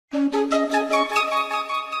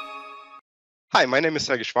Hi, my name is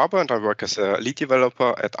Sergej Schwabauer and I work as a lead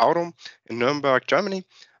developer at Aurum in Nuremberg, Germany.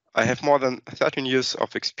 I have more than 13 years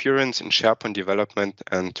of experience in SharePoint development,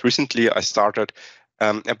 and recently I started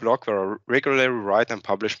a blog where I regularly write and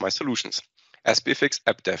publish my solutions, SPFx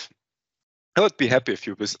App Dev. I would be happy if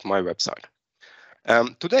you visit my website.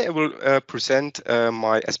 Today I will present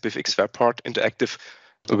my SPFx web part interactive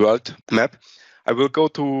world map. I will go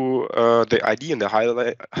to the ID and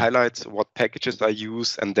the highlights, what packages I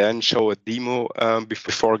use, and then show a demo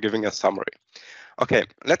before giving a summary. Okay,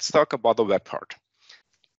 let's talk about the web part.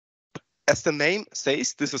 As the name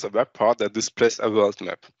says, this is a web part that displays a world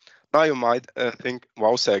map. Now you might think,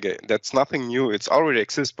 wow, Sergej, that's nothing new. It already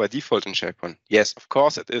exists by default in SharePoint. Yes, of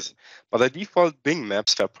course it is. But the default Bing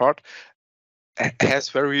Maps web part has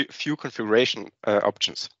very few configuration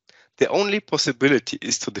options. The only possibility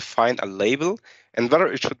is to define a label and whether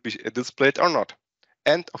it should be displayed or not.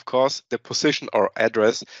 And of course, the position or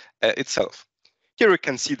address itself. Here you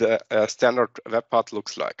can see the standard web part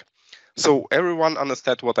looks like. So everyone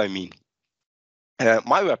understands what I mean.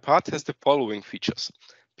 My web part has the following features.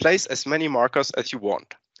 Place as many markers as you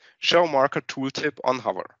want. Show marker tooltip on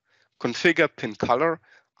hover. Configure pin color,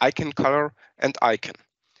 icon color, and icon.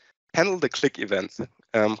 Handle the click events.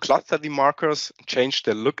 Cluster the markers, change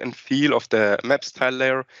the look and feel of the map style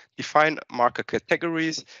layer, define marker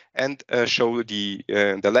categories, and show the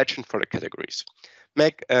legend for the categories.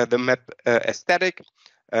 Make the map aesthetic,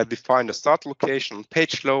 define the start location,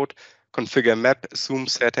 page load, configure map zoom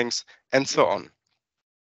settings, and so on.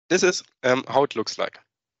 This is how it looks like.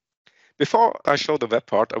 Before I show the web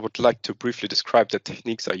part, I would like to briefly describe the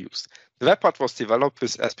techniques I used. The web part was developed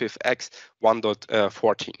with SPFx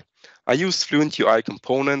 1.14. I used Fluent UI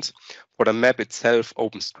components for the map itself,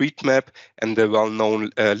 OpenStreetMap, and the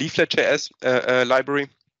well-known Leaflet.js library.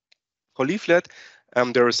 For Leaflet,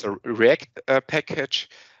 there is a React package,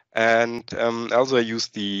 and also I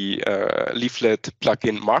used the Leaflet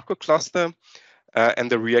plugin marker cluster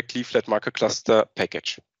and the React Leaflet marker cluster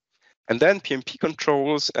package. And then PnP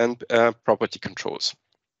Controls and property controls.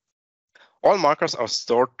 All markers are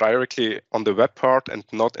stored directly on the web part and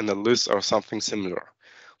not in a list or something similar.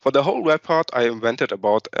 For the whole web part, I invented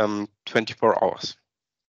about 24 hours.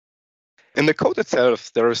 In the code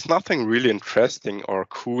itself, there is nothing really interesting or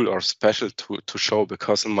cool or special to show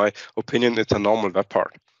because, in my opinion, it's a normal web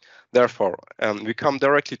part. Therefore, we come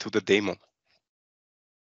directly to the demo.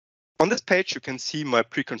 On this page, you can see my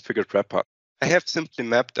pre-configured web part. I have simply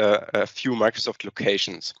mapped a few Microsoft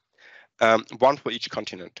locations, one for each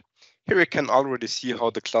continent. Here you can already see how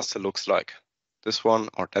the cluster looks like, this one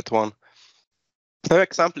or that one. For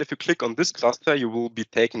example, if you click on this cluster, you will be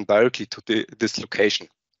taken directly to this location.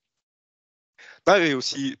 Now you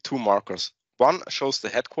see two markers. One shows the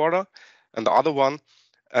headquarters and the other one,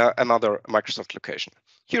 another Microsoft location.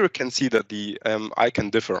 Here you can see that the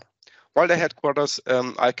icon differ. While the headquarters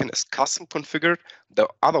icon is custom configured, the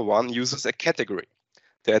other one uses a category.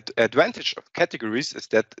 The advantage of categories is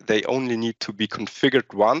that they only need to be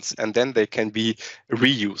configured once and then they can be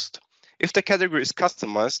reused. If the category is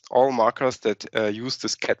customized, all markers that use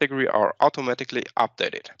this category are automatically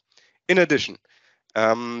updated. In addition,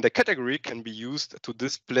 the category can be used to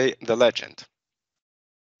display the legend,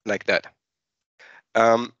 like that.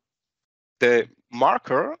 The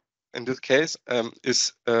marker in this case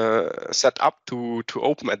is set up to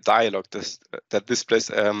open a dialog that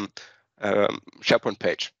displays SharePoint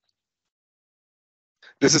page.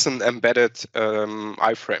 This is an embedded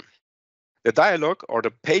iframe. The dialog or the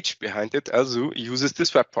page behind it also uses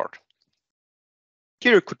this web part.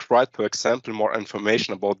 Here you could write, for example, more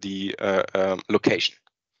information about the location.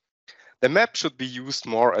 The map should be used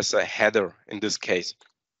more as a header in this case.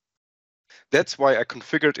 That's why I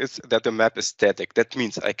configured it that the map is static. That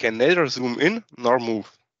means I can neither zoom in nor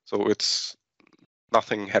move. So it's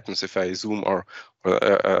nothing happens if I zoom or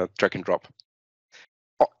drag and drop.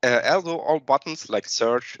 Although all buttons like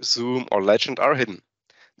search, zoom, or legend are hidden.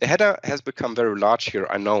 The header has become very large here,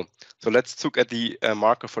 I know. So let's look at the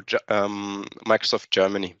marker for Microsoft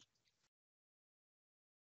Germany.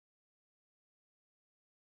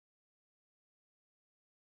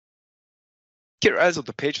 Here also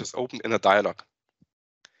the page is opened in a dialog.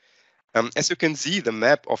 As you can see, the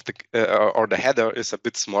map of the header is a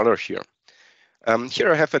bit smaller here.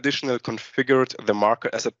 Here I have additionally configured the marker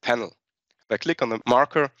as a panel. If I click on the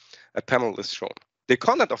marker, a panel is shown. The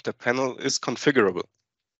content of the panel is configurable.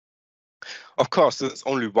 Of course, this is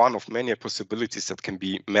only one of many possibilities that can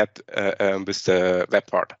be mapped with the web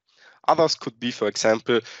part. Others could be, for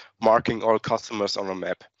example, marking all customers on a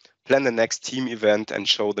map, plan the next team event and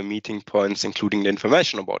show the meeting points, including the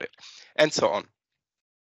information about it, and so on.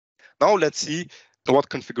 Now let's see what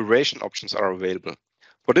configuration options are available.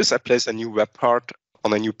 For this, I place a new web part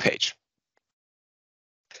on a new page.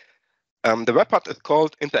 The web part is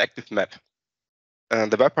called Interactive Map.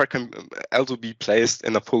 The web part can also be placed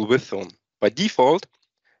in a full width zone. By default,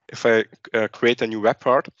 if I create a new web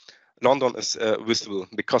part, London is visible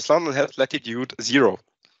because London has latitude 0.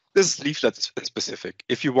 This is leaflet specific.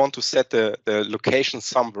 If you want to set the location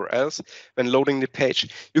somewhere else when loading the page,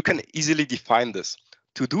 you can easily define this.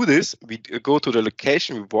 To do this, we go to the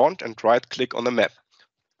location we want and right-click on the map.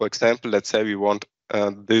 For example, let's say we want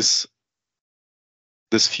this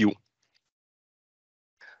view.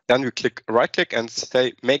 Then we right-click and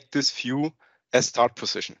say, make this view as start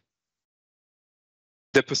position.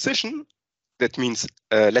 The position, that means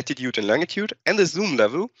latitude and longitude, and the zoom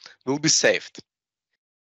level will be saved.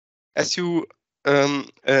 As you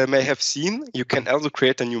may have seen, you can also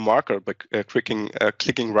create a new marker by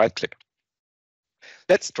clicking right-click.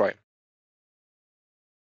 Let's try.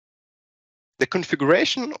 The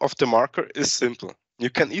configuration of the marker is simple. You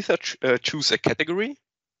can either choose a category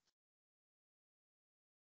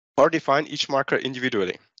or define each marker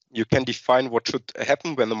individually. You can define what should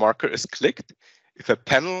happen when the marker is clicked, if a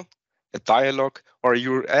panel, a dialog, or a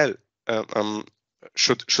URL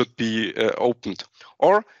should be opened,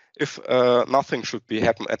 or if nothing should be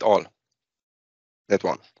happen at all. That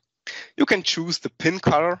one. You can choose the pin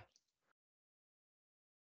color,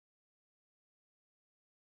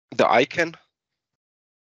 the icon,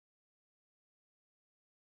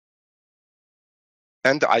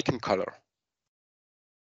 and the icon color.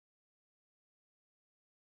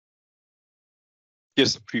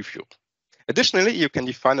 Here's a preview. Additionally, you can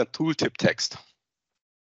define a tooltip text.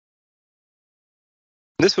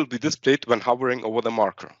 This will be displayed when hovering over the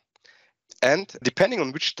marker. And depending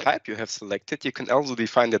on which type you have selected, you can also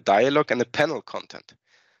define the dialog and the panel content.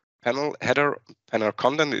 Panel header, panel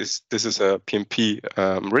content this is a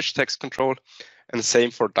PnP rich text control, and same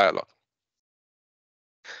for dialog.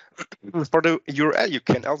 For the URL, you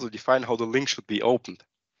can also define how the link should be opened.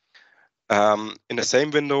 In the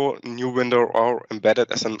same window, new window, or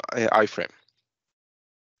embedded as an iframe.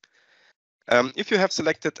 If you have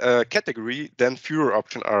selected a category, then fewer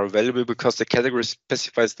options are available because the category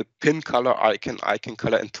specifies the pin color, icon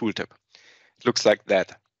color, and tooltip. It looks like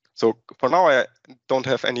that. So for now, I don't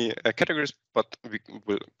have any categories, but we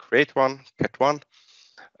will create one, cat one,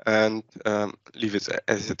 and leave it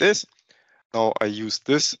as it is. Now I use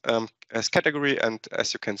this as category, and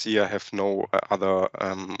as you can see, I have no other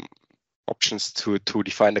options to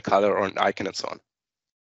define the color or an icon and so on.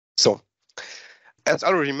 So, as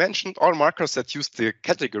already mentioned, all markers that use the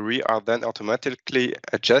category are then automatically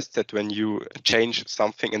adjusted when you change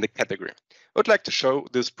something in the category. I would like to show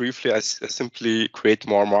this briefly. I simply create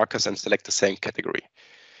more markers and select the same category.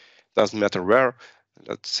 Doesn't matter where.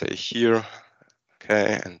 Let's say here,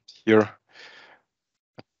 okay, and here,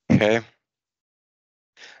 okay.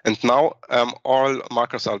 And now all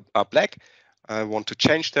markers are black. I want to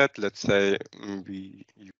change that. Let's say we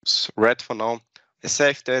use red for now. I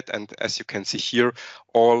saved it, and as you can see here,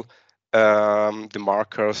 all the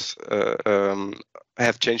markers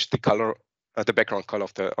have changed the color, the background color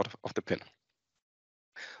of the pin.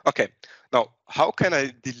 Okay, now how can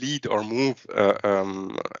I delete or move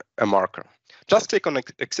a marker? Just click on an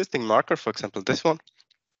existing marker, for example, this one,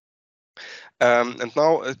 and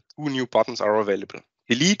now 2 new buttons are available: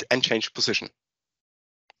 delete and change position.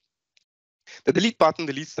 The delete button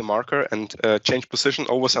deletes the marker, and change position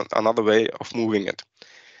always another way of moving it.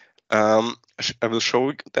 I will show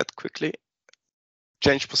you that quickly.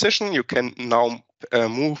 Change position, you can now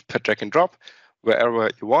move per drag and drop wherever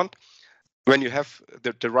you want. When you have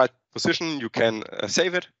the right position, you can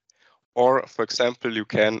save it. Or, for example, you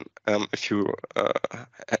can, if you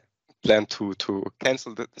plan to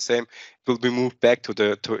cancel the same, it will be moved back to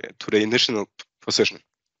the initial position.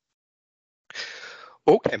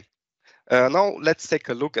 Okay. Now let's take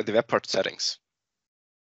a look at the web part settings.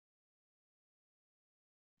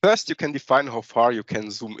 First, you can define how far you can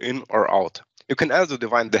zoom in or out. You can also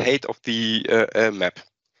define the height of the map.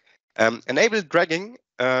 Enable dragging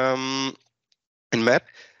in map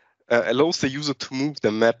allows the user to move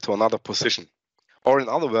the map to another position. Or in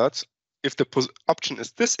other words, if the option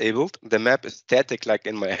is disabled, the map is static, like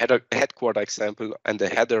in my headquarter example and the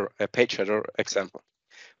header page header example.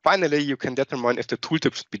 Finally, you can determine if the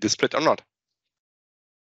tooltip should be displayed or not.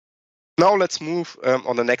 Now let's move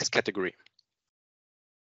on the next category.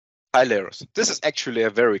 Tile layers. This is actually a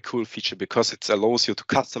very cool feature because it allows you to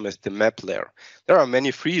customize the map layer. There are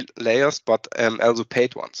many free layers, but also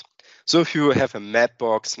paid ones. So if you have a map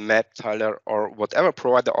box, map tiler, or whatever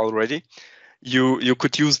provider already, you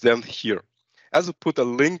could use them here. also put a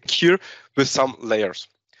link here with some layers.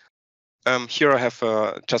 Here I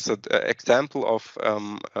have just an example of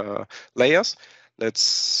layers.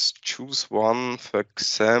 Let's choose one, for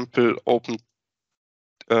example, open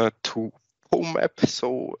to home map.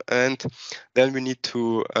 So, and then we need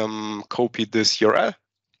to copy this URL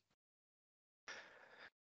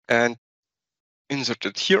and insert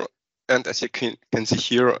it here. And as you can see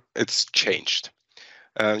here, it's changed.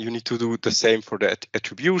 You need to do the same for the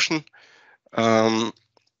attribution.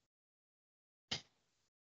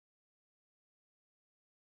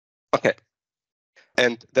 Okay,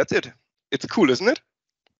 and that's it. It's cool, isn't it?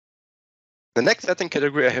 The next setting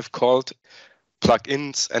category I have called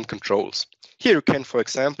plugins and controls. Here you can, for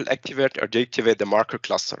example, activate or deactivate the marker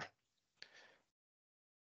cluster.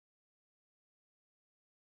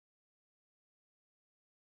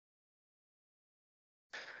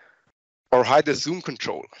 Or hide the zoom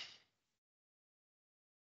control.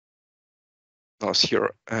 Now it's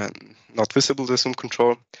here not visible, the zoom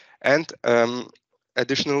control. And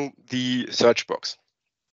additional, the search box.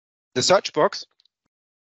 The search box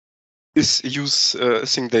is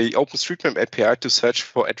using the OpenStreetMap API to search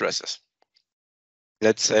for addresses.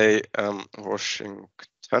 Let's say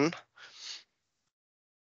Washington.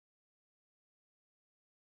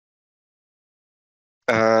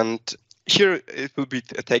 And here it will be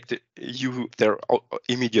take you there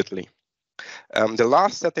immediately. The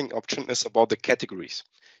last setting option is about the categories.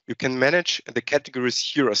 You can manage the categories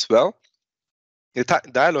here as well. The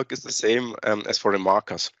dialog is the same as for the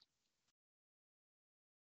markers.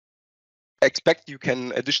 Expect you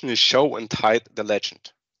can additionally show and hide the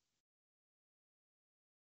legend.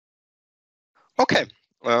 Okay,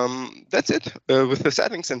 that's it with the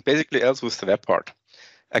settings and basically else with the web part.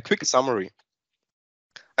 A quick summary.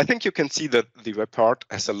 I think you can see that the web part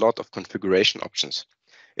has a lot of configuration options.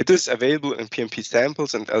 It is available in PnP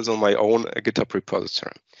samples and also my own GitHub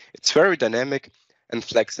repository. It's very dynamic and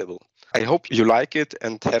flexible. I hope you like it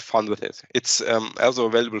and have fun with it. It's also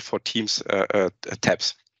available for Teams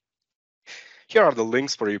tabs. Here are the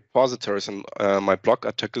links for repositories and my blog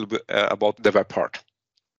article about the web part.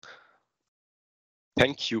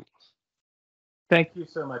 Thank you. Thank you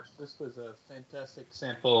so much. This was a fantastic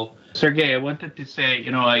sample. Sergej, I wanted to say,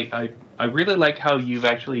 I really like how you've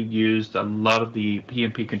actually used a lot of the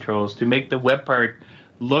PnP controls to make the web part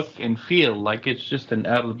look and feel like it's just an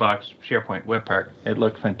out-of-the-box SharePoint web part. It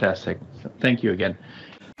looked fantastic. So thank you again.